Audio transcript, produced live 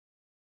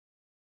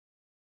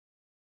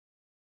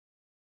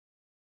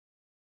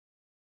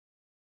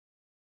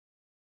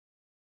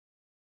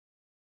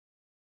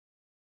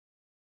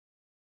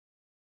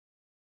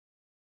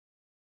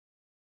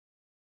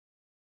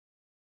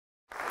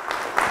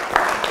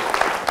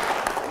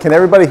Can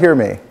everybody hear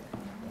me?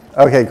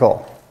 Okay,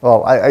 cool.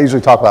 Well, I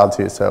usually talk loud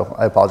too, so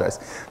I apologize.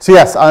 So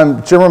yes,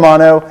 I'm Jim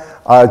Romano,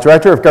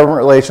 Director of Government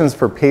Relations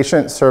for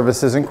Patient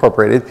Services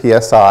Incorporated,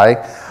 PSI.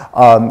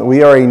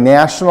 We are a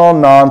national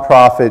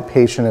nonprofit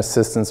patient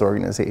assistance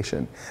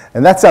organization.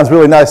 And that sounds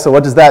really nice, so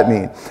what does that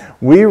mean?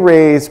 We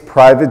raise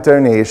private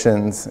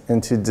donations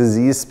into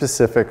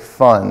disease-specific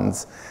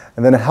funds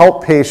and then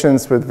help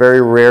patients with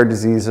very rare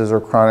diseases or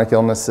chronic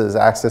illnesses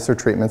access their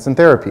treatments and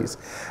therapies.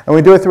 And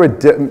we do it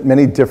through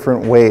many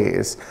different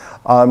ways.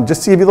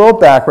 Just to give you a little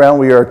background,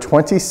 we are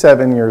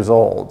 27 years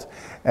old.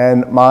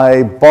 And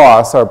my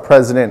boss, our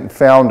president and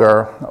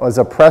founder, was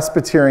a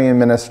Presbyterian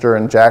minister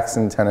in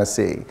Jackson,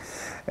 Tennessee.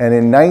 And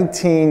in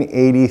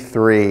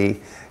 1983,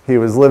 he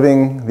was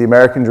living the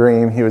American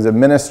dream. He was a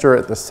minister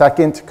at the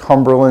Second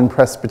Cumberland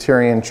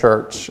Presbyterian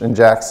Church in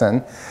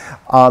Jackson.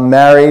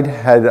 Married,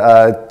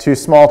 had 2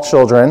 small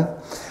children,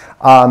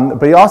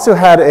 but he also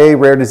had a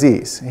rare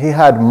disease. He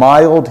had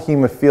mild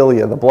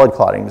hemophilia, the blood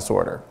clotting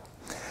disorder.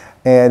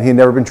 And he'd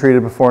never been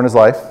treated before in his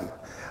life.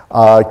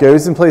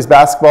 Goes and plays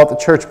basketball at the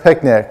church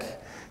picnic.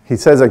 He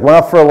says, I went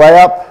up for a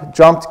layup,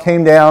 jumped,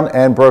 came down,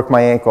 and broke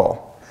my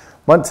ankle.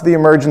 Went to the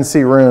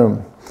emergency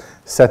room,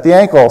 set the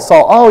ankle,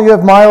 saw, oh, you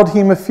have mild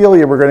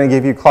hemophilia. We're going to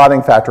give you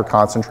clotting factor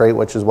concentrate,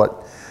 which is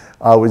what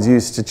was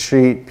used to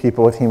treat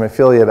people with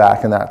hemophilia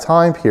back in that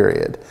time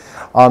period.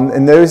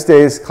 In those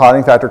days,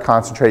 clotting factor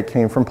concentrate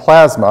came from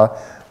plasma,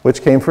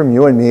 which came from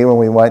you and me when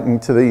we went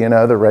into the,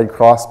 the Red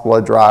Cross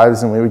blood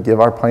drives, and we would give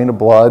our pint of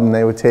blood, and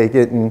they would take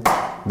it and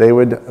they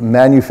would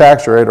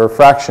manufacture it or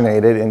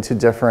fractionate it into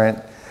different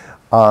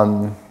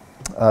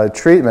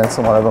treatments,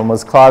 and one of them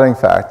was clotting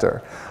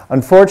factor.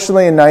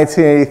 Unfortunately, in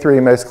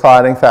 1983, most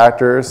clotting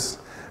factors,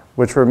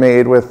 which were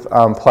made with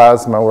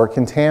plasma, were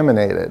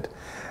contaminated.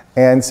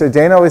 And so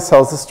Dana always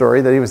tells the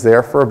story that he was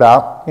there for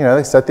about,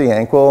 they set the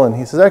ankle, and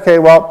he says, okay,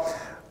 well,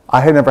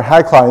 I had never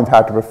had clotting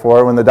factor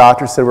before. When the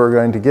doctor said we were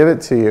going to give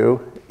it to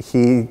you,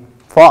 he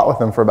fought with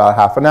him for about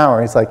half an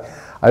hour. He's like,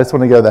 I just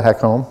want to go the heck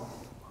home.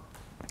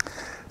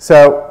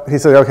 So he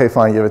said, okay,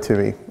 fine, give it to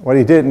me. What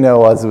he didn't know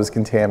was it was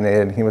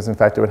contaminated. He was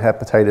infected with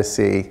hepatitis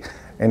C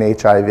and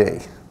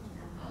HIV.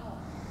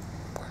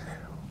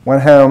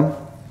 Went home,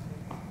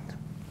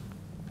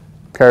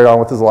 carried on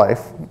with his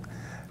life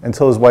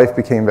until his wife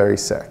became very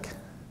sick.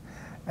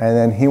 And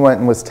then he went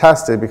and was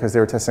tested because they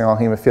were testing all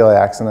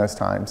hemophiliacs in those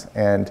times,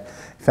 and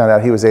found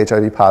out he was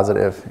HIV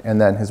positive, and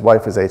then his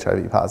wife was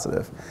HIV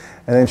positive.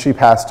 And then she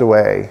passed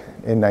away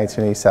in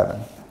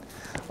 1987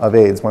 of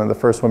AIDS, one of the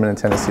first women in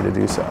Tennessee to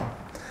do so.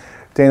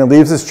 Dana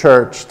leaves his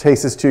church,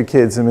 takes his 2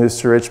 kids, and moves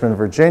to Richmond,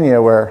 Virginia,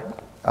 where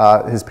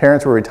his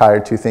parents were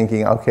retired to,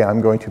 thinking, okay,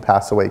 I'm going to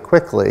pass away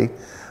quickly,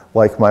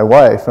 like my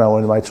wife, and I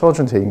wanted my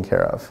children taken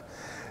care of.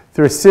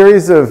 Through a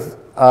series of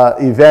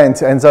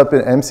events, ends up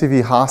in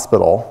MCV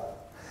Hospital,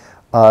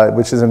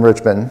 which is in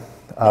Richmond,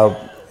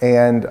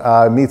 and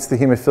meets the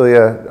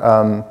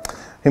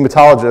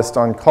hematologist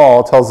on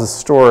call, tells his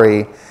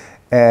story,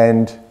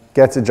 and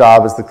gets a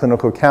job as the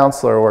clinical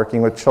counselor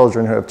working with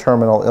children who have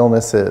terminal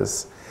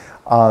illnesses.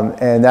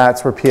 And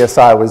that's where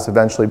PSI was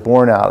eventually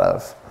born out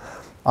of.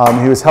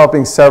 He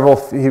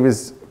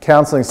was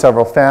counseling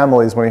several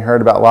families when he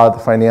heard about a lot of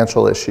the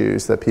financial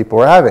issues that people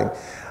were having.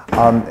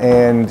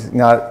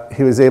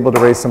 He was able to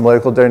raise some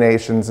local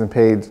donations and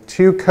paid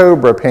 2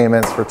 COBRA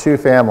payments for 2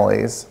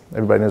 families.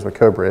 Everybody knows what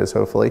COBRA is,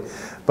 hopefully.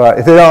 But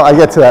if they don't, I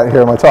get to that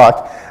here in my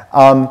talk.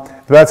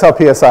 But that's how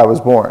PSI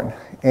was born.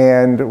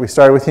 And we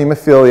started with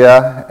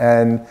hemophilia,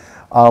 and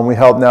we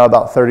help now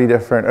about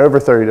over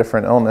 30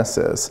 different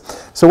illnesses.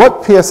 So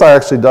what PSI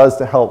actually does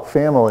to help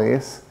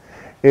families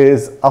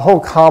is a whole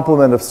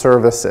complement of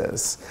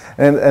services,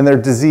 and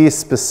they're disease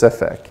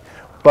specific.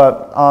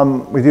 But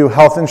we do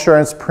health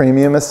insurance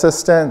premium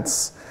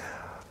assistance,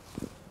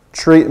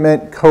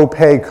 treatment,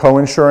 copay,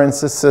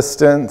 co-insurance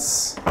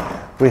assistance.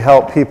 We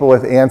help people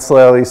with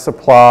ancillary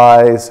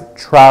supplies,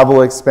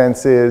 travel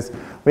expenses.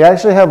 We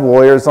actually have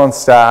lawyers on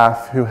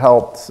staff who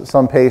help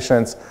some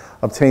patients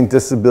obtain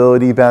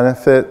disability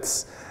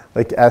benefits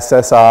like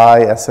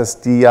SSI,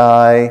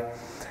 SSDI.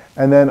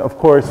 And then, of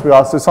course, we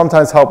also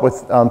sometimes help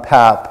with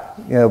PAP,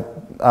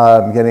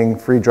 getting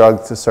free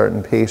drugs to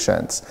certain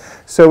patients.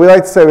 So we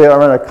like to say we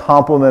run a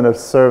complement of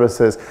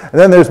services. And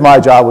then there's my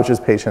job, which is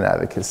patient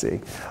advocacy.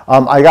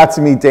 I got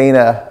to meet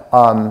Dana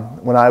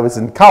when I was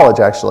in college,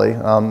 actually. It's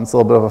a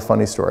little bit of a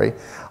funny story.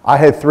 I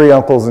had 3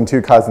 uncles and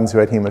 2 cousins who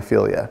had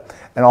hemophilia,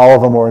 and all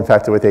of them were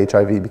infected with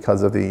HIV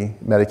because of the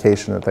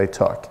medication that they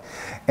took.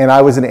 And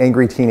I was an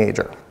angry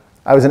teenager.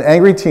 I was an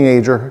angry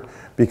teenager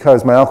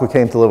because my uncle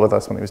came to live with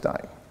us when he was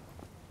dying.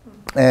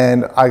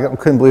 And I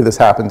couldn't believe this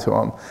happened to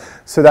him.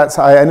 So that's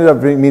how I ended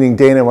up meeting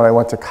Dana when I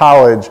went to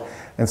college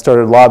and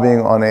started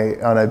lobbying on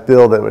a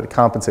bill that would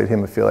compensate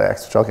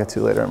hemophiliacs, which I'll get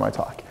to later in my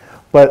talk.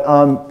 But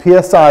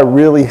PSI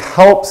really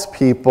helps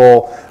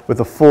people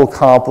with a full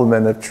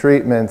complement of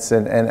treatments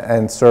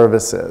and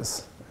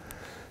services.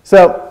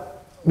 So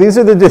these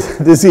are the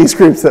disease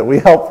groups that we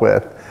help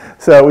with.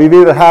 So we've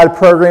either had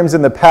programs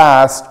in the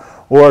past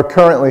or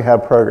currently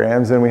have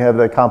programs, and we have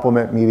the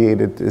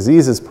complement-mediated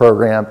diseases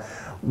program,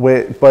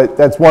 but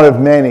that's one of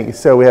many.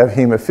 So we have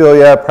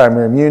hemophilia,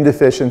 primary immune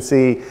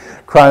deficiency,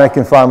 chronic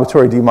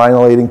inflammatory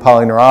demyelinating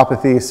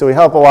polyneuropathy. So we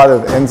help a lot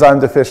of enzyme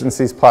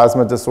deficiencies,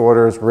 plasma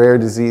disorders, rare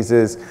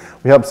diseases.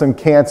 We help some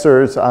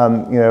cancers,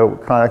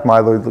 chronic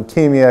myeloid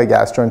leukemia,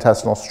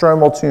 gastrointestinal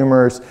stromal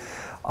tumors.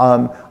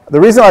 The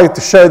reason I like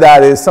to show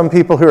that is some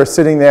people who are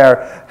sitting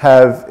there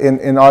have,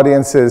 in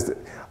audiences,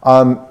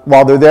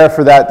 while they're there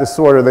for that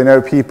disorder, they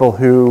know people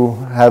who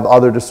have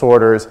other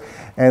disorders,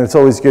 and it's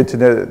always good to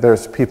know that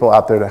there's people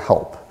out there to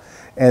help.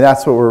 And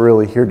that's what we're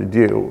really here to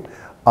do.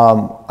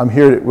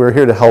 We're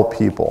here to help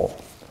people.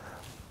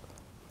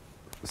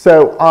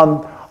 So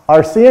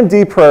our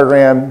CMD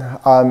program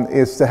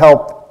is to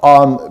help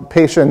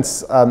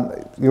patients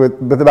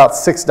with about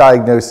 6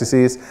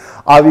 diagnoses.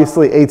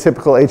 Obviously,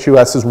 atypical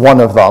aHUS is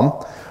one of them,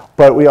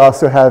 but we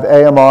also have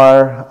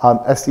AMR,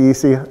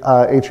 SDEC,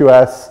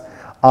 aHUS.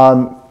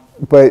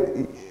 But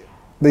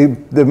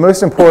the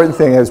most important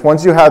thing is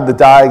once you have the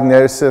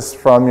diagnosis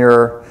from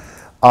your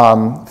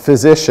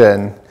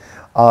physician,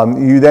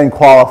 you then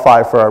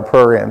qualify for our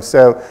program.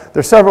 So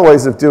there's several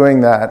ways of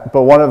doing that,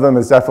 but one of them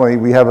is definitely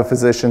we have a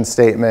physician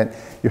statement,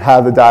 you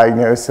have the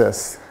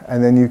diagnosis,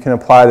 and then you can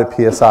apply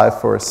to PSI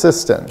for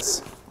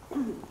assistance.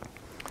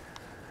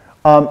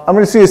 I'm going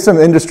to see some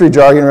industry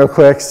jargon real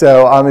quick.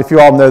 So if you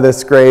all know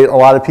this, great. A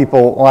lot of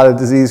people, a lot of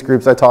disease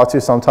groups I talk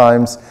to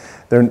sometimes,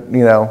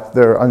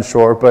 they're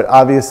unsure. But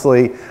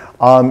obviously,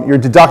 your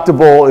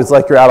deductible is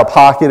like your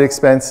out-of-pocket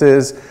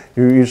expenses.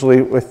 You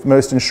usually, with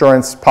most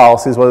insurance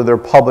policies, whether they're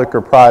public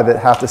or private,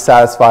 have to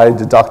satisfy a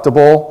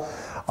deductible.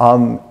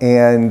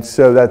 And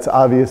so that's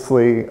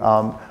obviously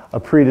a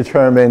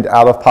predetermined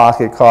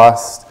out-of-pocket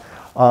cost.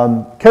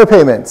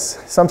 Co-payments.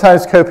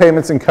 Sometimes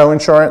co-payments and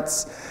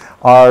co-insurance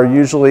are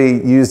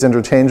usually used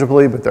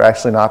interchangeably, but they're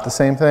actually not the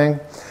same thing.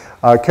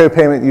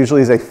 Co-payment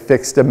usually is a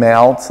fixed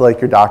amount, like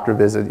your doctor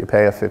visit, you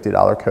pay a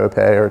 $50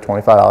 copay or a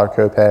 $25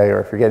 copay,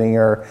 or if you're getting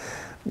your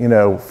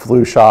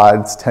flu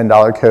shots, $10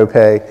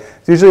 copay.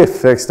 It's usually a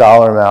fixed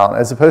dollar amount,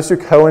 as opposed to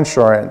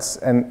co-insurance.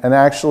 And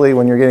actually,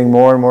 when you're getting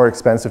more and more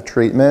expensive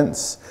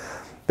treatments,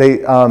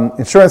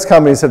 insurance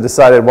companies have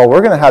decided, well,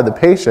 we're going to have the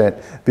patient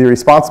be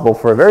responsible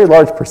for a very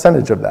large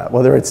percentage of that,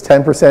 whether it's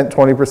 10%,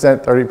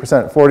 20%,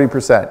 30%,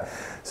 40%.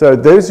 So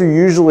those are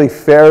usually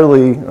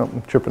fairly,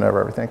 I'm tripping over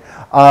everything,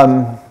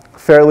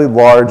 fairly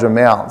large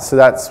amounts. So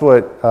that's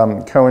what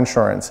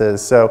co-insurance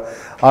is. So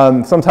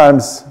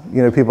sometimes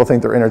people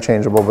think they're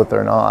interchangeable, but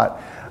they're not.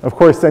 Of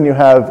course, then you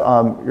have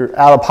your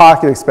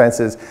out-of-pocket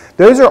expenses.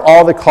 Those are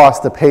all the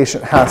costs the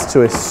patient has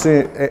to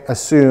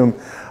assume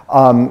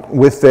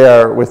with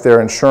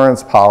their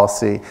insurance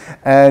policy.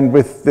 And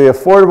with the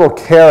Affordable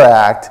Care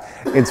Act,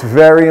 it's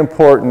very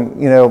important,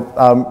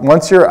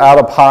 once your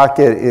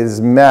out-of-pocket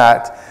is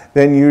met,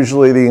 then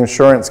usually the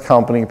insurance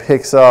company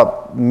picks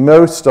up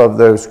most of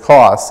those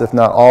costs, if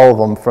not all of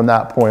them, from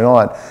that point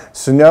on.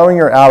 So knowing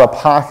your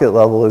out-of-pocket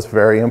level is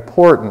very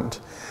important.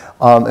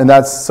 And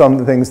that's some of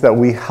the things that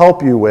we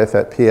help you with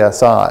at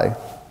PSI.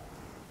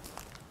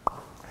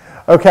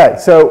 Okay,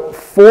 so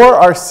for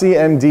our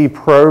CMD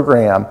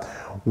program,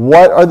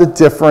 what are the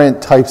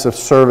different types of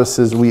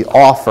services we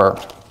offer?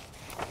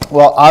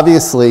 Well,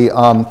 obviously,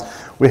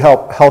 we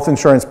help health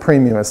insurance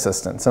premium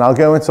assistance, and I'll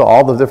go into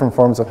all the different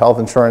forms of health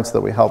insurance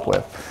that we help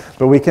with,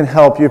 but we can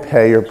help you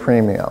pay your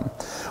premium.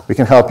 We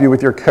can help you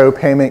with your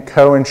co-payment,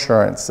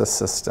 co-insurance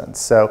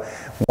assistance. So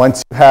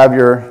once you have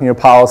your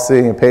policy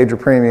and you paid your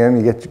premium,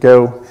 you get to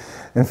go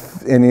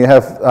and you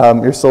have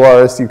your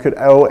Solaris, you could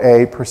owe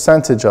a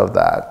percentage of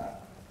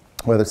that,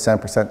 whether it's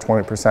 10%,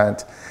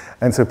 20%,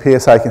 and so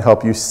PSI can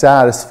help you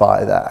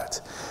satisfy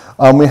that.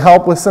 We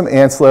help with some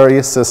ancillary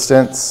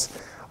assistance.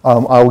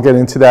 I will get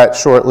into that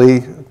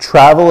shortly.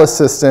 Travel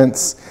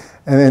assistance,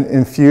 and then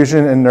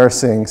infusion and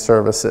nursing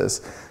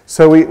services.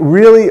 So we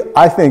really,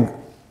 I think,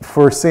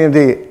 for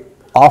CMD,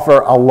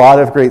 offer a lot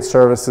of great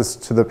services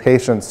to the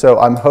patient. So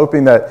I'm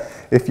hoping that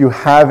if you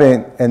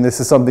haven't, and this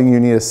is something you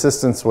need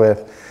assistance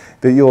with,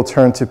 that you'll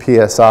turn to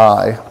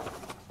PSI.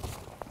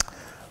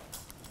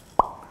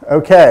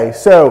 Okay,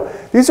 so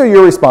these are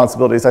your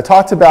responsibilities. I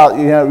talked about,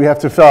 you have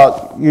to fill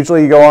out,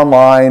 usually you go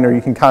online or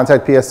you can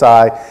contact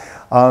PSI.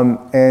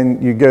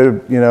 And you go to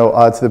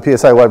the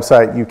PSI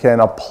website, you can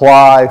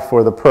apply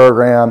for the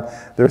program.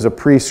 There's a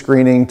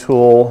pre-screening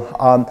tool.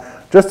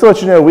 Just to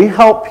let you know, we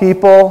help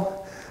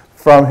people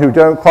from who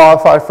don't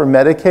qualify for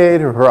Medicaid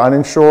or who are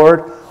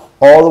uninsured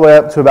all the way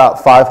up to about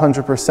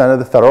 500% of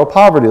the federal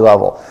poverty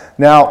level.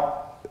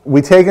 Now,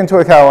 we take into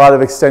account a lot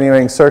of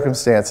extenuating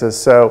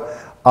circumstances. So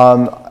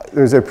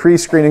there's a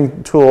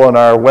pre-screening tool on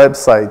our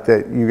website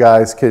that you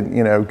guys could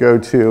go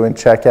to and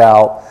check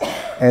out,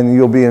 and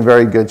you'll be in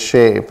very good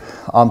shape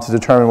to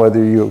determine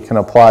whether you can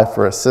apply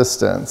for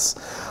assistance.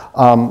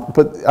 We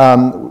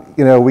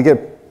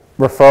get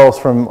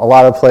referrals from a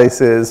lot of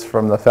places,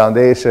 from the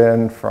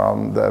foundation,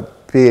 from the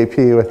PAP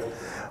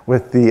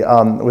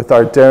with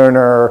our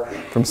donor,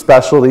 from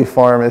specialty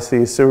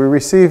pharmacies. So we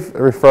receive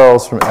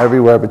referrals from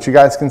everywhere, but you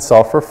guys can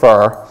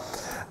self-refer.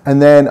 And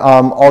then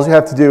all you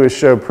have to do is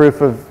show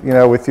proof of,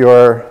 with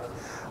your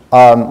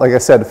like I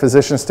said, a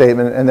physician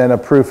statement, and then a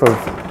proof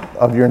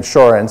of your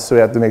insurance. So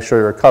you have to make sure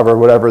you're covered,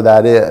 whatever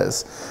that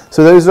is.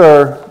 So those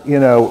are,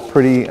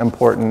 pretty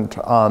important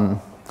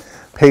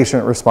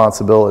patient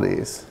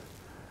responsibilities.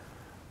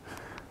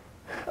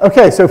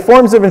 Okay, so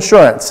forms of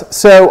insurance.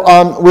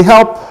 So we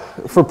help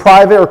for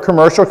private or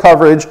commercial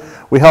coverage.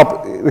 We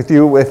help with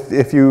you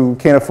if you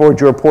can't afford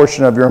your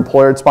portion of your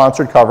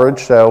employer-sponsored coverage.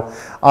 So,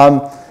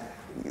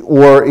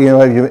 or if you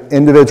have an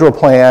individual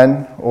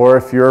plan, or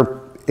if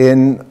you're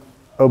in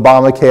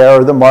Obamacare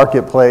or the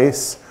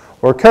marketplace,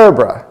 or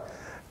COBRA.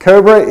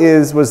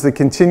 COBRA was the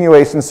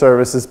continuation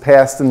services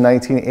passed in the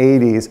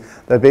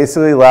 1980s that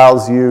basically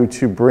allows you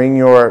to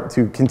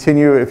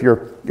continue if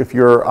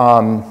your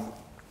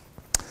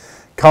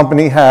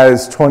company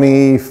has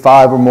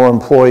 25 or more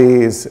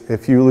employees.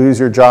 If you lose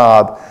your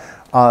job,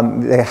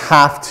 they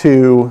have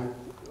to.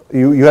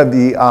 You have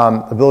the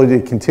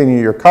ability to continue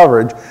your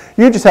coverage.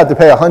 You just have to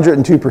pay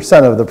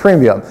 102% of the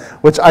premium,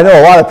 which I know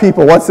a lot of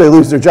people, once they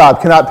lose their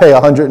job, cannot pay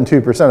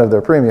 102% of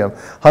their premium.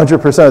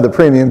 100% of the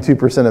premium,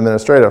 2%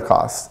 administrative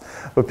costs.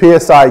 But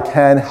PSI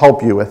can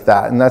help you with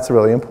that, and that's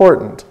really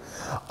important.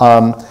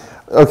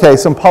 Okay,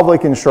 some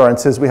public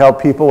insurances. We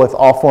help people with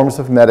all forms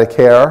of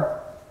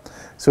Medicare.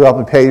 So we help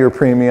to pay your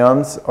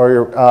premiums, or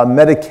your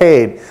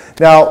Medicaid.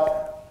 Now,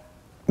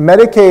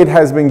 Medicaid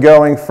has been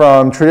going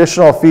from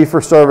traditional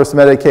fee-for-service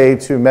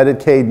Medicaid to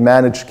Medicaid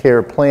managed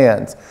care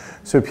plans.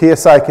 So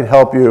PSI could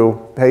help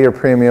you pay your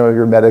premium of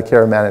your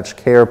Medicare managed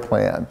care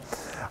plan.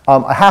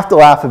 I have to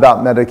laugh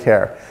about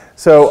Medicare.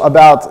 So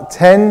about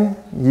 10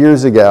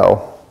 years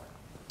ago,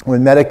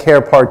 when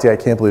Medicare Part D, I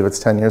can't believe it's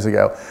 10 years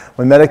ago,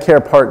 when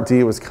Medicare Part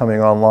D was coming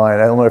online,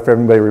 I don't know if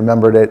everybody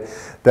remembered it,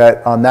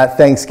 that on that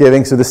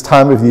Thanksgiving, so this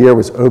time of the year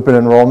was open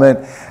enrollment,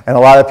 and a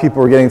lot of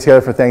people were getting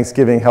together for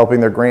Thanksgiving helping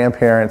their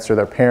grandparents or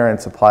their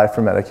parents apply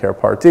for Medicare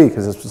Part D,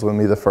 because this was going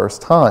to be the first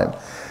time.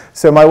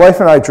 So my wife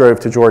and I drove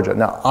to Georgia.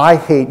 Now, I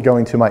hate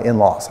going to my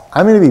in-laws.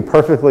 I'm going to be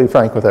perfectly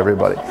frank with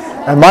everybody,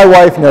 and my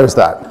wife knows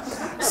that.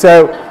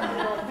 So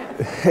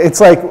it's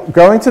like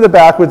going to the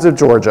backwoods of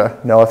Georgia,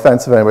 no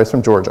offense if anybody's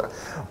from Georgia,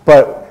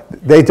 but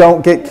they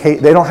don't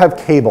have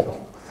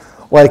cable.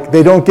 Like,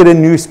 they don't get a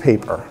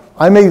newspaper.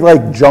 I'm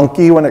a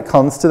junkie when it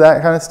comes to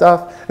that kind of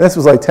stuff. And this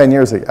was 10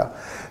 years ago.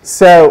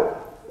 So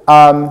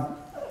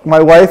my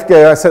wife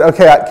I said,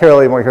 okay,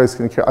 Carolee, I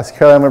said,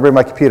 Carolee, I'm going to bring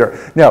my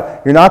computer.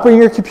 No, you're not bringing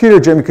your computer,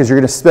 Jim, because you're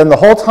going to spend the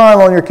whole time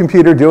on your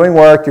computer doing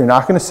work. You're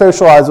not going to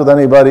socialize with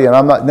anybody, and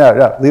I'm not,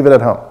 no, leave it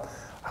at home.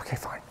 Okay,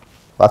 fine.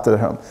 Left it at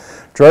home.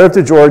 Drove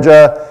to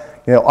Georgia,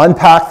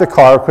 unpacked the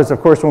car, because of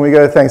course when we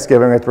go to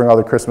Thanksgiving, I have to bring all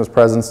the Christmas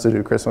presents to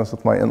do Christmas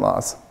with my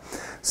in-laws.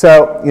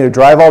 So,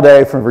 drive all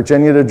day from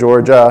Virginia to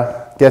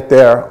Georgia, get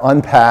there,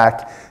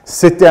 unpack,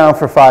 sit down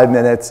for 5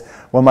 minutes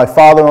when my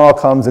father-in-law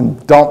comes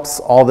and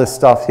dumps all this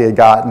stuff he had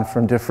gotten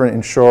from different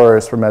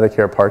insurers for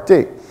Medicare Part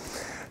D.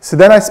 So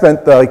then I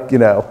spent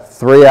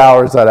 3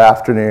 hours that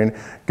afternoon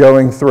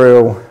going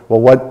through, well,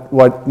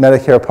 what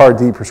Medicare Part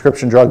D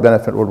prescription drug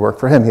benefit would work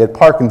for him. He had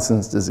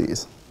Parkinson's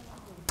disease.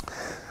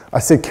 I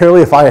said,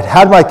 Carolee, if I had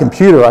had my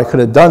computer, I could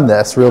have done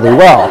this really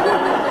well.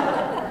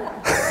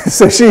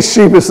 So she's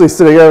sheepishly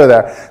sitting over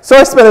there. So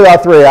I spent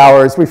about 3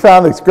 hours. We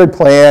found this good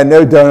plan,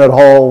 no donut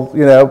hole,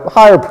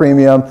 higher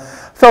premium.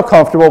 Felt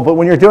comfortable, but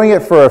when you're doing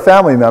it for a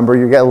family member,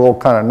 you get a little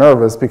kind of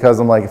nervous because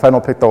I'm like, if I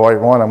don't pick the right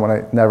one, I'm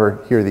going to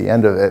never hear the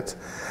end of it.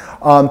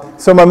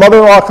 So my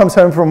mother-in-law comes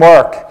home from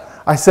work.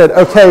 I said,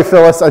 okay,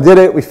 Phyllis, I did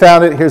it. We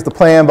found it. Here's the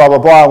plan, blah, blah,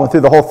 blah. I went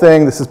through the whole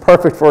thing. This is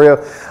perfect for you.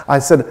 I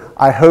said,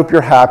 I hope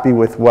you're happy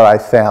with what I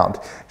found.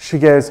 She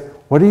goes,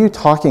 what are you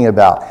talking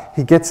about?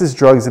 He gets his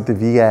drugs at the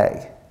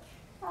VA.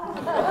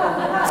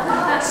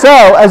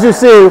 So, as you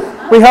see,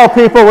 we help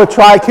people with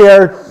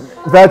TRICARE,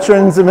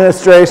 Veterans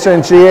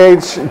Administration,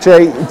 GEHA,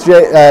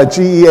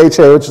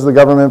 which is the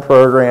government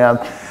program,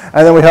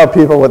 and then we help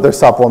people with their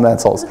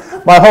supplementals.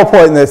 My whole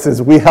point in this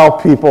is we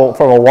help people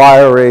from a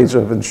wide range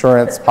of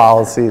insurance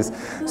policies.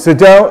 So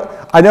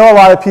I know a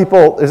lot of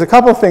people, there's a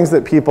couple of things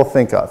that people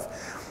think of.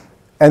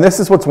 And this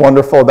is what's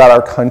wonderful about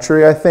our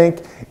country, I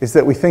think, is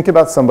that we think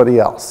about somebody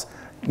else.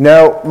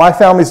 No, my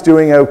family's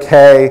doing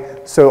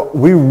okay, so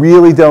we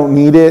really don't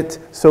need it.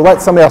 So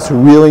let somebody else who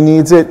really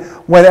needs it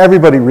when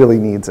everybody really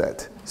needs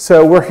it.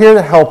 So we're here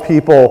to help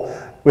people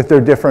with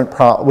their different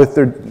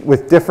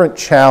different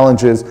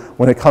challenges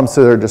when it comes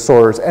to their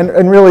disorders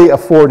and really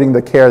affording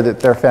the care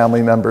that their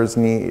family members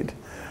need.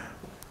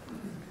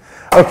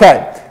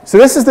 Okay, so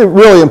this is the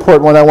really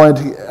important one I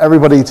wanted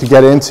everybody to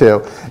get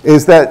into,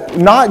 is that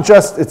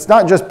it's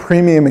not just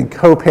premium and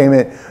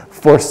copayment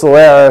for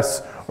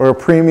Solaris or a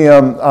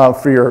premium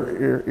for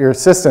your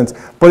assistance,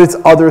 but it's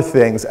other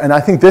things. And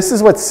I think this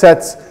is what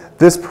sets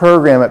this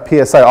program at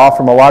PSI off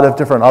from a lot of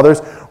different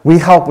others. We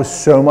help with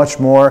so much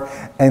more,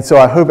 and so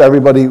I hope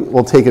everybody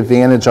will take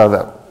advantage of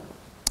it.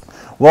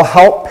 We'll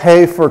help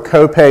pay for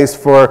copays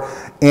for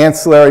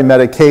ancillary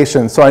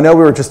medications. So I know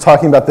we were just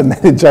talking about the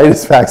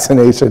meningitis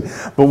vaccination,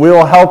 but we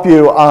will help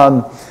you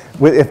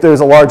if there's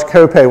a large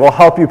copay, we'll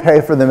help you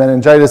pay for the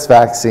meningitis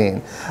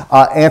vaccine.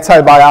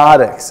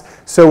 Antibiotics.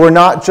 So we're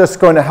not just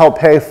going to help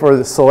pay for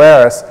the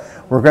Solaris,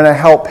 we're going to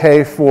help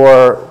pay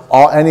for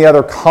any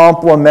other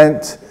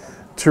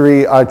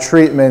complementary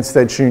treatments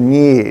that you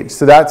need.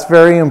 So that's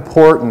very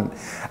important.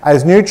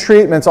 As new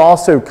treatments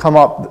also come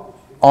up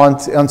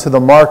onto the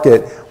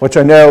market, which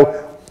I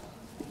know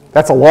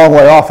that's a long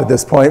way off at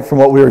this point from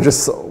what we were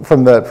just,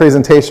 from the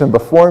presentation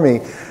before me,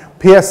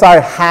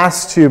 PSI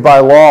has to, by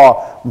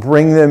law,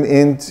 bring them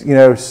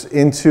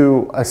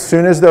into as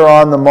soon as they're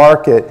on the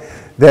market,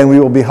 then we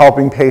will be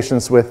helping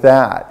patients with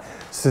that.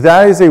 So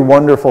that is a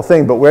wonderful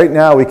thing, but right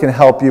now we can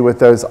help you with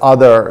those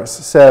others.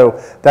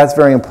 So that's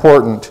very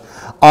important.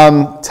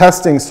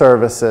 Testing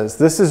services,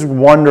 this is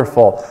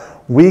wonderful.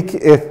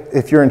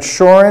 If your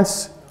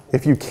insurance,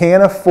 if you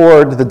can't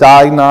afford the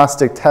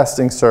diagnostic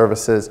testing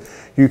services,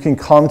 you can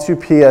come to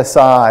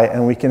PSI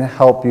and we can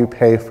help you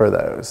pay for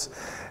those.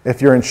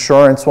 If your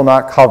insurance will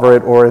not cover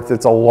it, or if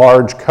it's a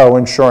large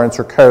co-insurance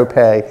or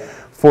co-pay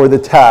for the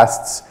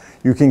tests,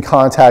 you can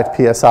contact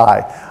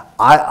PSI.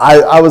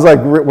 I was like,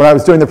 when I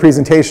was doing the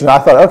presentation, I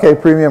thought, okay,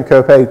 premium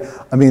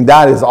copay, I mean,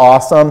 that is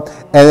awesome.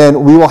 And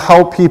then we will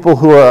help people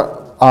who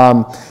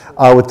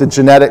are with the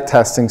genetic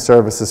testing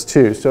services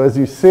too. So as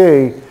you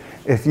see,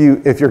 if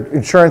your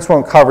insurance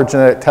won't cover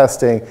genetic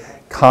testing,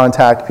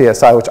 contact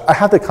PSI, which I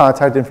have the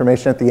contact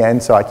information at the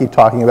end, so I keep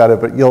talking about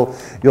it, but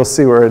you'll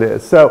see where it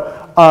is. So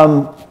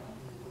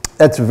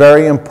that's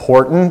very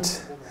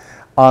important.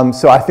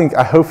 So I think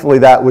hopefully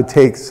that would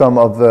take some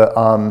of the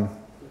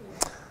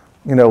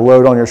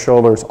load on your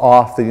shoulders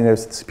off,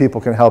 that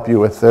people can help you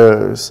with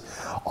those.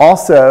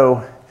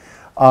 Also,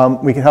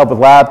 we can help with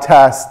lab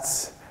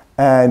tests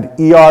and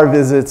ER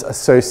visits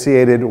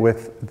associated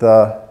with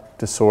the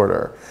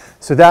disorder.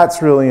 So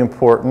that's really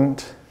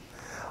important.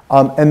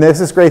 And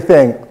this is a great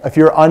thing. If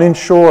you're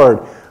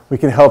uninsured, we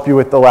can help you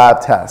with the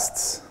lab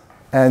tests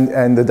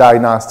and the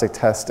diagnostic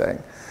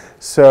testing.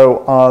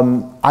 So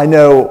I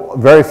know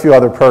very few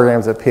other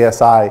programs at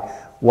PSI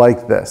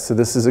like this. So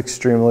this is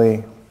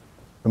extremely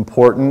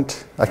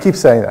important. I keep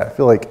saying that. I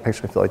feel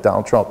like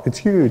Donald Trump. It's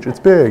huge, it's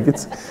big,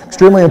 it's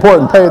extremely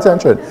important, pay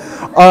attention.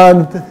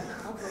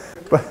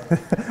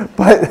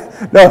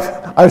 But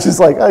no, I was just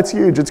like, oh, it's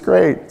huge, it's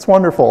great, it's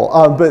wonderful.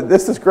 But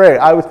this is great.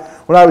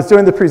 When I was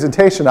doing the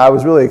presentation, I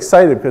was really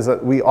excited because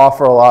we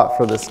offer a lot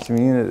for this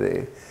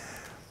community.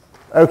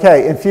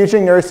 Okay,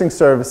 infusion nursing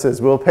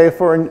services. We'll pay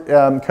for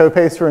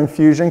co-pays for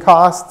infusion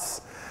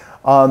costs.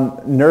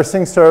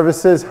 Nursing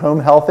services, home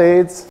health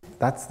aides,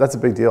 that's a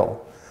big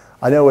deal.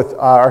 I know with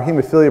our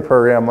hemophilia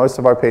program, most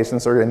of our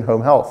patients are in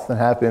home health and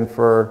have been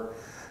for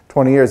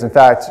 20 years. In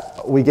fact,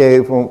 we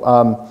gave,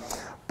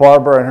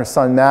 Barbara and her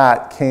son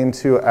Matt came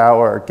to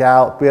our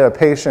gala. We had a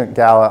patient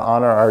gala,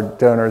 honor our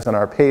donors and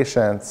our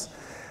patients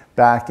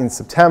back in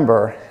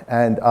September,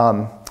 and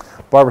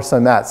Barbara's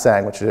son Matt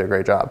sang, which did a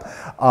great job.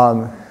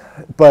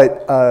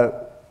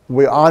 But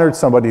we honored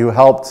somebody who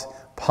helped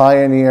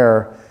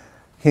pioneer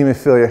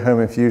hemophilia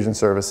home infusion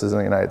services in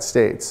the United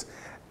States.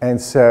 And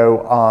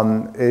so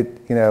I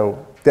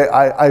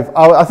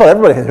thought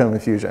everybody had home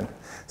infusion.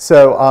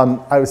 So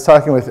I was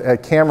talking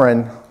with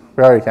Cameron.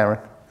 Where are you, Cameron?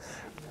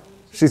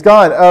 She's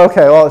gone. Oh,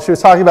 okay, well, she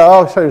was talking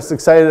about, she was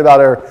excited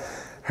about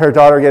her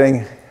daughter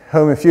getting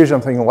home infusion.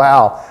 I'm thinking,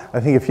 wow, I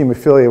think of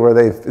hemophilia where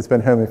it's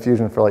been home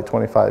infusion for like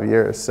 25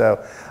 years.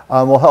 So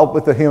we'll help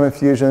with the home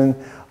infusion.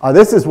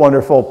 This is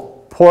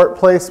wonderful. Port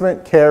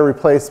placement, care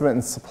replacement,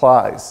 and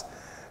supplies.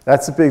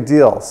 That's a big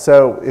deal.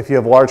 So if you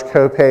have large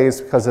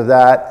co-pays because of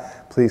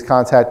that, please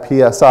contact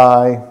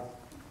PSI.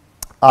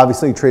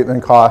 Obviously,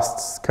 treatment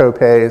costs,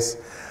 co-pays.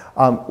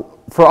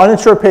 For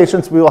uninsured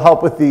patients, we will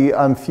help with the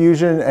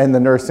infusion and the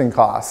nursing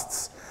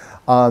costs.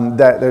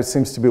 That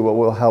seems to be what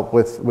we'll help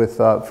with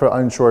for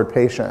uninsured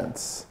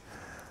patients.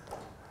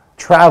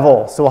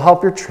 Travel, so we'll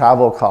help your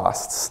travel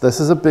costs. This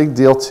is a big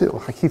deal too.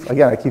 I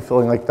keep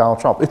feeling like Donald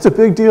Trump. It's a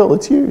big deal,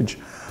 it's huge.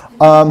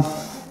 But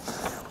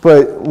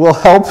we'll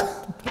help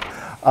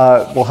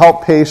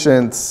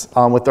patients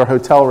with their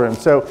hotel room.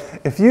 So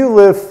if you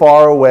live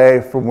far away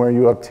from where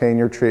you obtain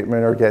your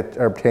treatment or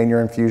obtain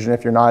your infusion,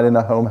 if you're not in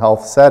a home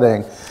health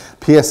setting,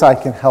 PSI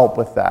can help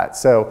with that.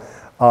 So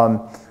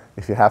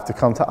if you have to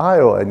come to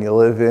Iowa and you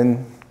live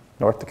in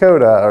North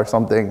Dakota or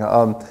something,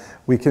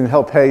 we can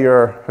help pay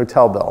your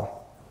hotel bill.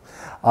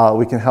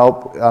 We can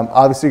help,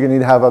 obviously you're gonna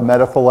need to have a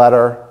medical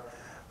letter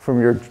from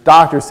your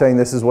doctor saying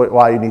this is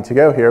why you need to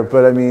go here,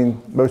 but I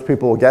mean, most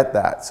people will get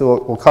that.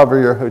 So we'll cover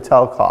your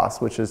hotel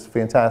costs, which is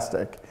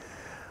fantastic.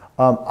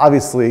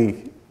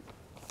 Obviously,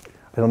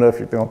 I don't know if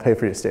they're gonna pay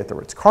for you to stay at the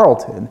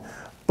Ritz-Carlton,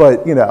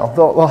 but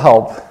they'll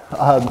help.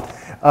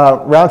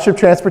 Round trip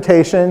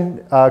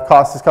transportation,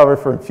 cost is covered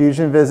for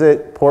infusion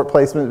visit, port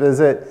placement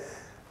visit,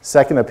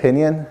 second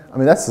opinion. I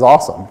mean, this is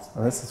awesome.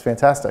 This is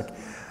fantastic.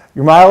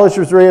 Your mileage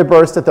is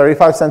reimbursed at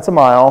 35 cents a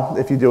mile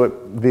if you do it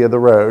via the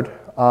road.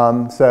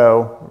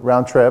 So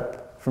round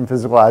trip from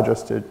physical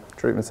address to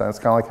treatment center. It's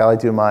kind of like how I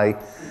do my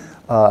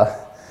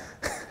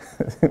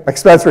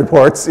expense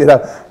reports,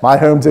 my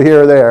home to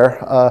here or there,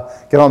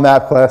 get on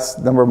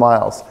MapQuest, number of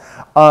miles.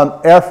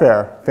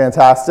 Airfare,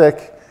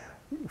 fantastic.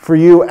 For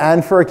you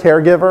and for a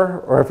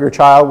caregiver, or if you're a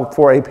child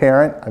for a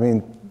parent, I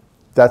mean,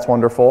 that's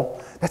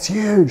wonderful. That's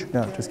huge.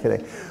 No, just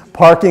kidding.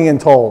 Parking and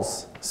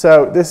tolls.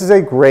 So this is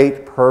a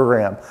great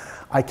program.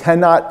 I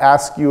cannot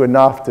ask you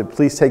enough to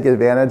please take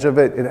advantage of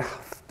it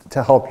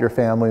to help your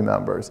family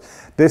members.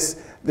 These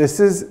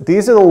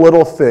are the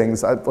little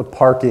things, like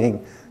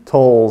parking,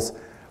 tolls.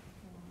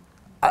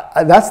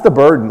 That's the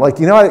burden. Like,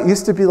 you know, it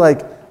used to be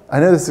like, I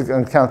know this is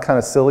kind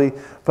of silly,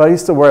 but I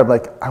used to worry,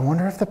 like, I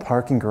wonder if the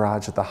parking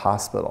garage at the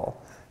hospital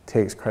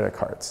takes credit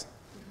cards.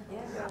 Yeah.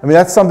 I mean,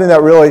 that's something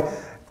that really,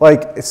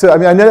 like, so, I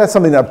mean, I know that's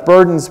something that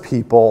burdens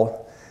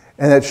people,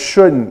 and it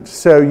shouldn't.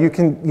 So you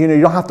can, you know,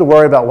 you don't have to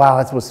worry about, wow,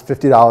 it was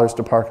 $50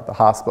 to park at the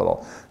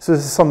hospital. So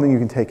this is something you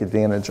can take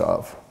advantage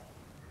of.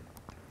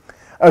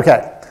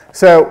 Okay,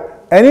 so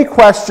any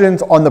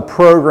questions on the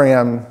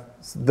program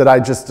that I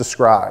just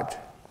described?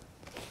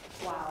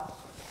 Wow.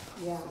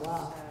 Yeah,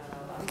 wow.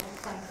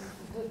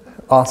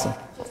 Awesome.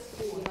 Just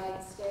the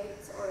United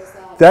States, or is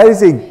that? That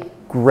is a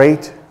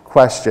great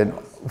question.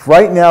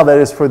 Right now, that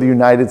is for the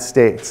United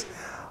States.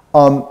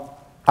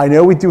 I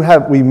know we do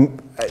have,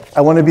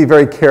 I want to be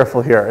very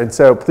careful here. And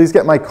so please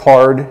get my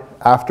card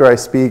after I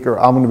speak, or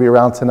I'm going to be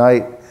around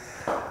tonight.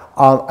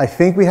 I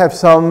think we have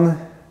some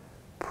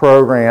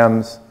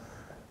programs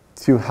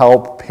to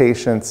help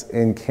patients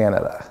in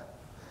Canada.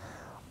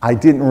 I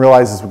didn't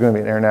realize this was going to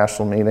be an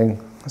international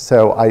meeting,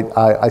 so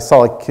I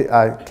saw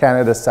a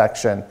Canada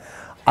section.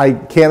 I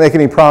can't make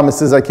any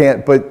promises, I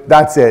can't, but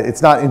that's it.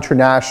 It's not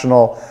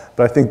international,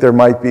 but I think there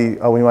might be,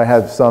 we might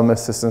have some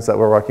assistance that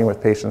we're working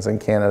with patients in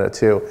Canada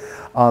too.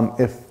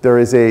 If there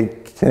is a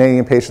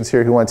Canadian patients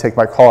here who want to take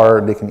my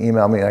card, they can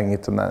email me and I can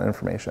get them that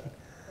information.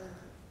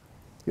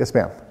 Yes,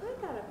 ma'am.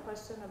 I got a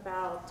question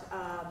about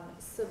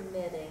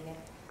submitting.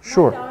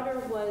 Sure. My daughter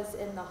was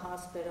in the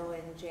hospital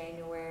in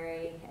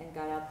January and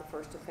got out the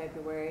 1st of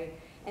February,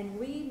 and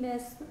we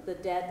missed the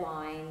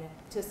deadline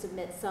to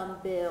submit some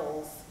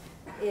bills.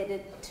 It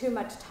had too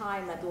much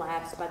time had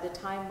lapsed by the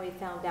time we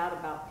found out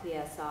about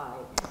PSI.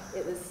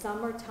 It was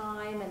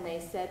summertime, and they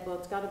said, well,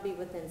 it's got to be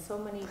within so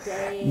many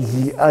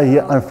days.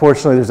 Yeah,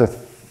 unfortunately, there's a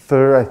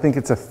third, I think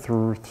it's a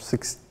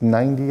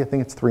 690, I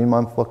think it's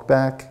 3-month look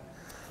back.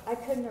 I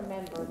couldn't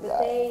remember, but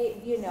they,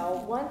 you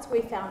know, once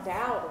we found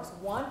out, it was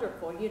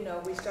wonderful. You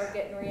know, we started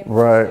getting reimbursed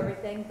Right. and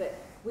everything, but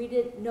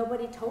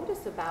nobody told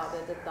us about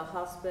it at the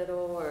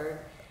hospital, or,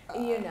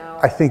 you know.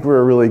 I think we're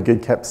a really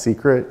good kept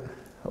secret.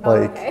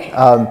 Like, okay.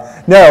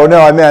 No,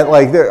 I meant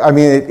like, I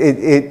mean,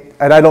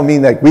 and I don't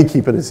mean like we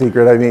keep it a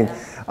secret. I mean,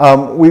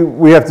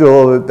 we have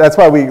to, that's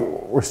why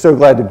we're so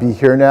glad to be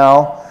here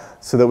now,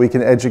 so that we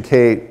can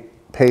educate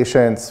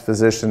patients,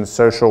 physicians,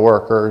 social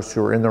workers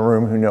who are in the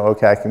room who know,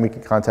 okay, we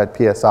can contact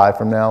PSI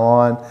from now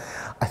on.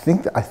 I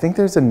think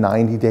there's a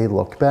 90-day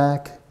look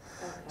back. Okay.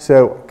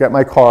 So get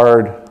my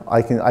card.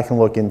 I can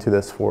look into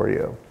this for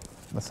you.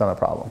 That's not a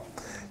problem.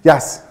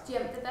 Yes?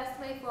 Jim, the best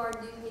way for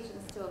new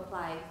patients to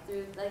apply,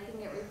 through, they can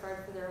get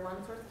referred for their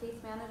OneSource case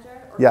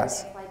manager, or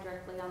Yes. can they apply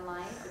directly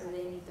online, or do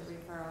they need the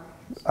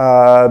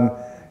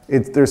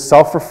referral? There's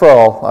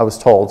self-referral, I was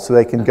told, so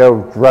they can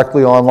go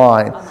directly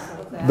online.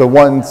 The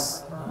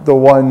ones,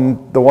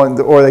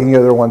 or they can go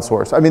to their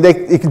OneSource. I mean,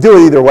 you can do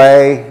it either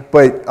way,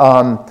 but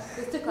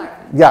Just to clarify.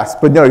 yes,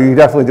 but no, you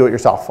definitely do it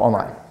yourself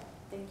online.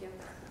 Thank you.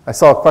 I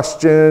saw a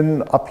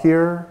question up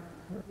here.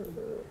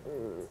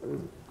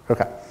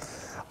 Okay.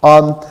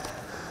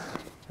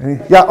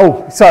 Yeah,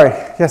 oh, sorry.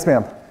 Yes,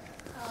 ma'am.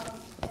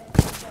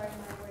 Sorry,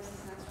 my voice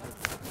is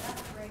not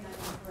great,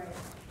 I'm great.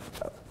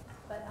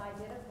 But I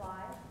did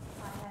apply.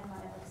 I had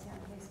my Alexian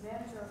case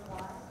manager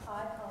apply. I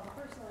called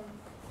personally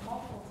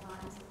multiple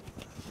times.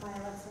 My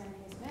Alexian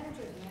case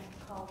manager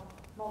called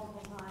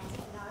multiple times,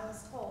 and I was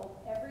told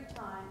every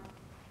time,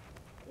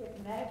 if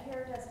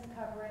Medicare doesn't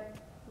cover it,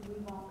 we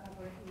won't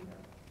cover it either.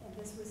 And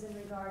this was in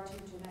regard to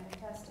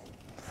genetic testing.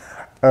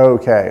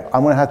 Okay,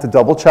 I'm going to have to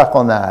double check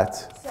on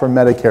that for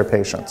Medicare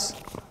patients.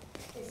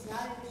 It's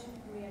not an issue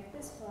for me at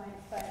this point,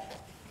 but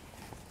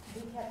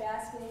we kept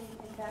asking.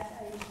 In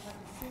fact, I used to talk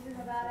to Susan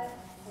about it,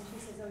 and she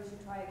says, oh, you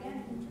should try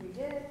again, which we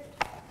did.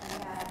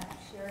 And had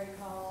Sherry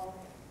call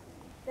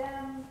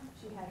them,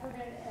 she had her,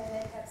 and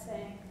they kept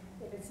saying,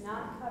 if it's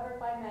not covered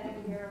by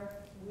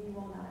Medicare, we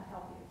will not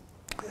help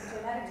you. With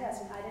genetic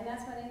testing, I didn't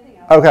ask about anything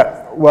else. Okay,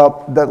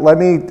 well, let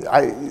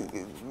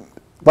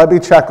me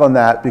check on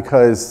that,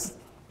 because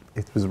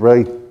it was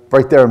right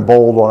there in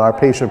bold on our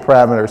patient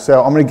parameters.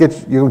 So I'm going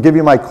to give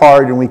you my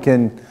card, and we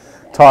can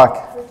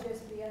talk. Would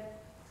just be a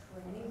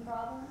training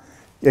problem?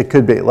 It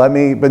could be.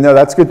 But no,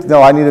 that's good.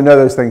 No, I need to know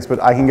those things,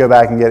 but I can go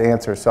back and get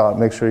answers. So I'll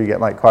make sure you get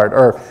my card.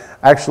 Or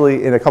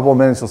actually, in a couple of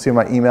minutes, you'll see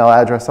my email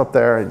address up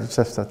there. You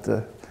just have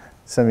to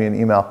send me an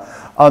email.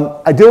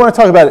 I do want to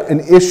talk about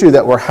an issue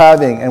that we're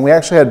having, and we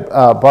actually had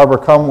Barbara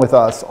come with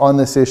us on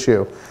this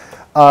issue.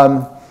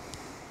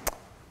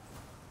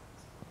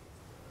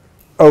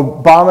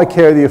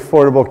 Obamacare, the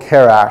Affordable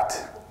Care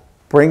Act,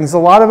 brings a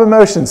lot of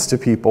emotions to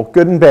people,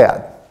 good and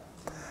bad,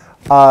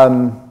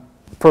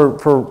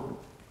 for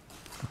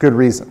good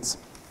reasons.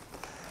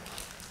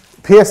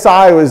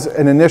 PSI was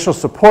an initial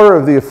supporter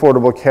of the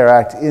Affordable Care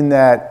Act in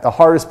that the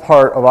hardest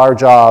part of our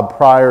job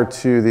prior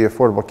to the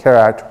Affordable Care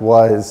Act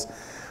was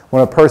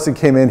when a person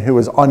came in who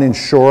was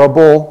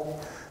uninsurable,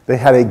 they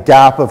had a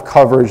gap of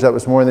coverage that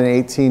was more than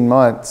 18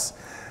 months,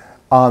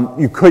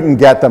 you couldn't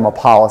get them a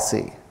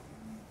policy.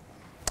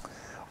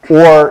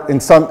 Or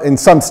in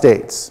some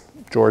states,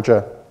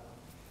 Georgia,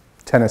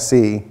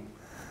 Tennessee,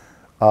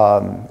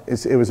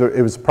 it was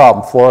a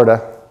problem.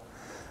 Florida,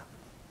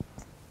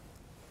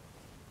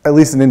 at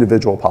least an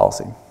individual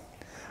policy.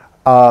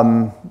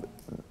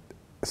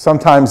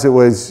 Sometimes it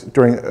was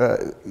during,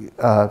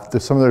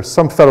 there's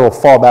some federal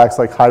fallbacks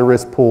like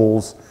high-risk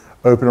pools,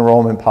 open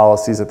enrollment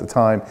policies at the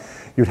time.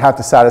 You'd have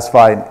to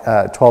satisfy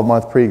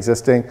 12-month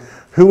pre-existing.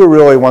 Who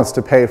really wants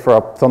to pay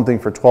for something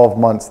for 12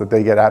 months that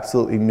they get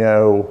absolutely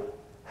no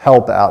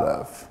help out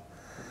of?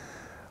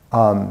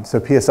 So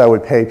PSI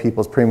would pay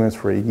people's premiums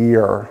for a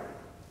year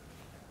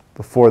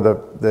before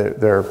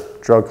their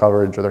drug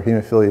coverage or their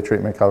hemophilia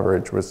treatment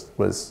coverage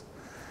was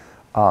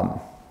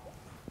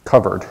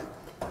covered.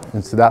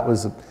 And so that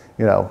was,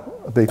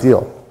 a big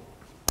deal.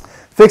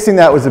 Fixing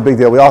that was a big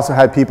deal. We also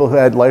had people who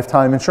had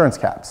lifetime insurance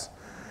caps.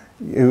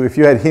 If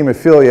you had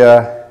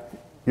hemophilia,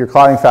 your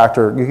clotting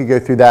factor, you could go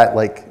through that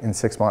like in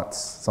 6 months,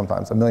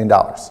 sometimes $1 million.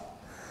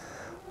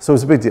 So it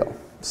was a big deal.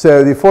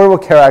 So the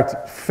Affordable Care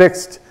Act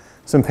fixed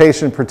some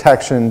patient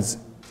protections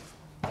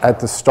at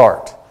the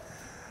start.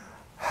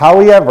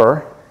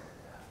 However,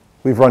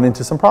 we've run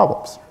into some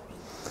problems.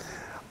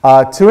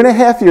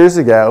 2.5 years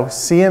ago,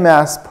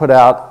 CMS put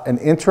out an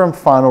interim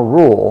final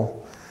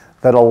rule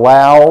that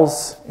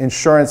allows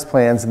insurance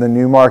plans in the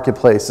new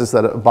marketplaces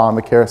that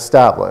Obamacare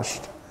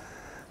established,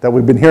 that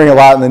we've been hearing a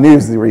lot in the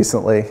news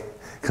recently,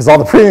 because all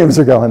the premiums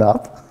are going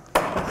up,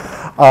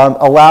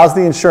 allows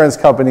the insurance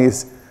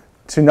companies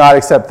to not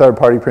accept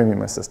third-party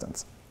premium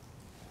assistance.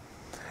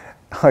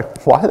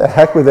 Like, why the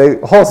heck would they?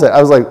 Hold on, I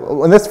was like,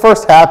 when this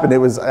first happened,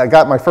 I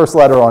got my first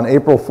letter on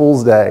April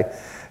Fool's Day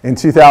in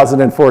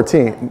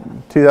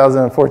 2014.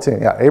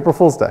 2014, yeah, April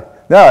Fool's Day.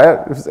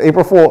 No, it was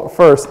April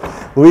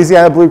 1st.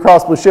 Louisiana Blue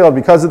Cross Blue Shield,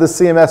 because of the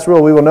CMS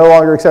rule, we will no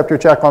longer accept your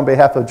check on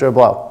behalf of Joe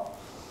Blow.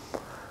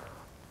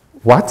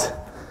 What?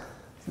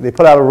 They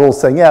put out a rule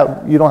saying,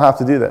 yeah, you don't have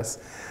to do this.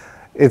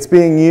 It's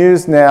being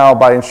used now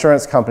by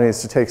insurance companies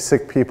to take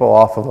sick people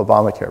off of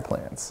Obamacare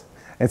plans.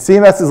 And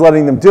CMS is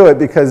letting them do it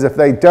because if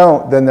they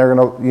don't, then they're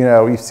going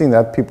to, you've seen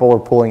that people are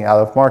pulling out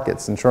of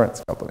markets,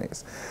 insurance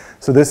companies.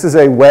 So this is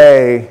a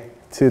way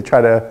to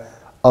try to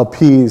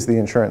appease the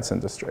insurance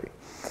industry.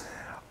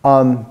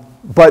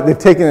 But they've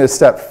taken it a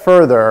step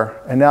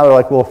further, and now they're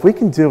like, well, if we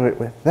can do it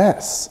with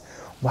this,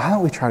 why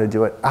don't we try to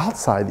do it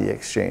outside the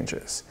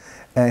exchanges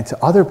and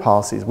to other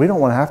policies? We don't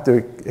want to have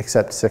to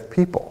accept sick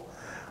people,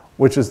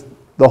 which is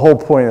the whole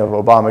point of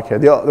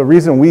Obamacare. The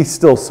reason we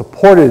still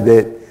supported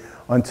it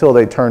until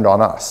they turned on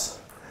us.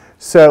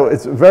 So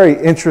it's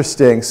very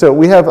interesting. So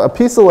we have a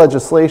piece of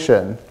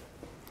legislation.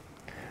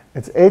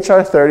 It's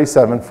H.R.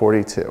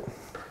 3742.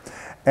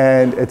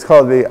 And it's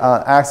called the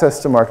Access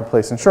to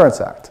Marketplace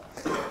Insurance Act.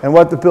 And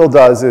what the bill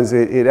does is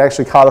it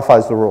actually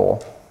codifies the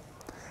rule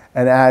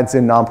and adds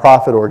in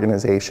nonprofit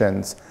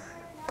organizations,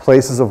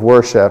 places of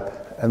worship,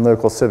 and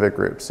local civic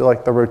groups. So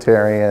like the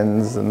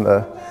Rotarians and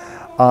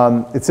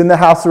it's in the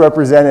House of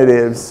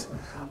Representatives,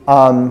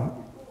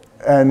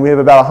 and we have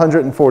about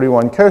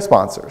 141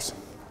 co-sponsors.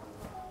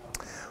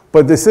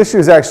 But this issue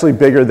is actually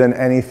bigger than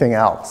anything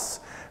else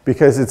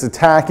because it's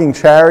attacking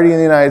charity in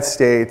the United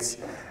States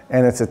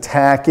and it's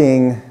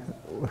attacking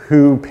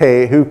who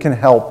can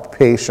help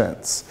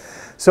patients.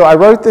 So I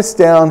wrote this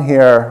down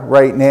here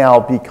right now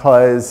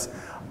because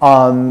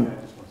I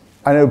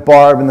know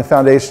Barb and the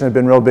foundation have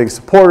been real big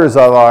supporters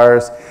of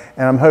ours,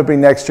 and I'm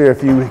hoping next year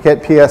if you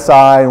get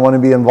PSI and want to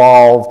be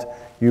involved,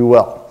 you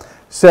will.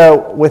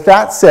 So with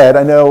that said,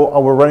 I know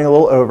we're running a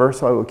little over,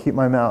 so I will keep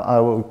my mouth. I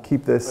will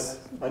keep this.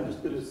 I'm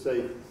just going to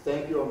say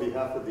thank you on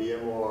behalf of the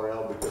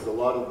MORL because a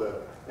lot of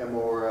the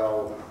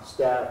MORL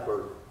staff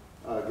are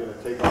going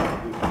to take on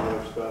and do some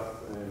more stuff,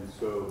 and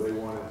so they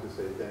wanted to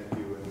say thank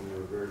you, and we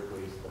were very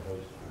pleased to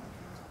host you.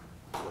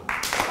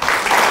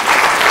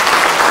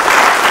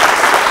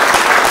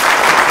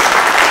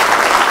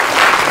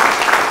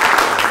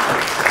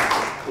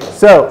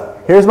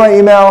 So here's my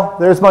email,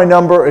 there's my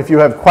number. If you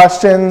have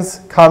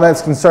questions,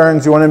 comments,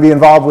 concerns, you want to be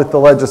involved with the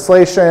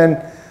legislation,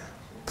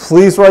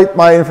 please write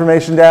my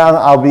information down.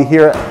 I'll be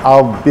here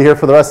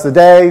for the rest of the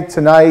day,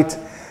 tonight.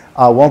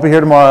 Won't be here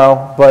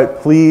tomorrow,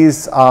 but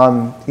please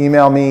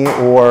email me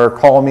or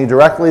call me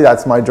directly.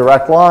 That's my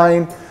direct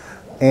line.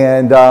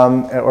 And,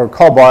 or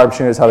call Barb,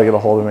 she knows how to get a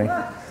hold of me.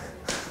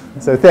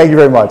 So thank you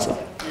very much.